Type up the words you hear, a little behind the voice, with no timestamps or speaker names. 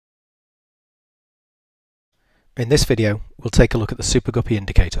In this video, we'll take a look at the SuperGuppy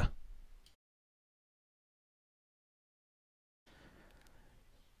Indicator.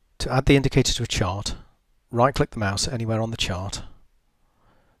 To add the indicator to a chart, right-click the mouse anywhere on the chart,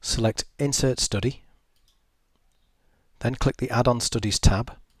 select Insert Study, then click the Add-on Studies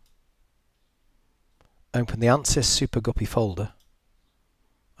tab, open the ANTSSYS SuperGuppy folder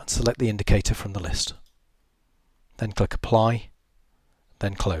and select the indicator from the list. Then click Apply,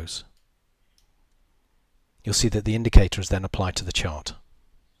 then Close. You'll see that the indicator is then applied to the chart.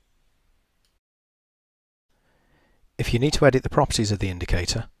 If you need to edit the properties of the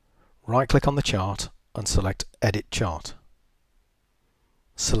indicator, right-click on the chart and select Edit Chart.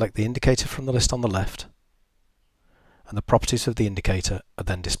 Select the indicator from the list on the left, and the properties of the indicator are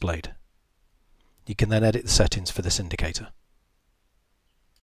then displayed. You can then edit the settings for this indicator.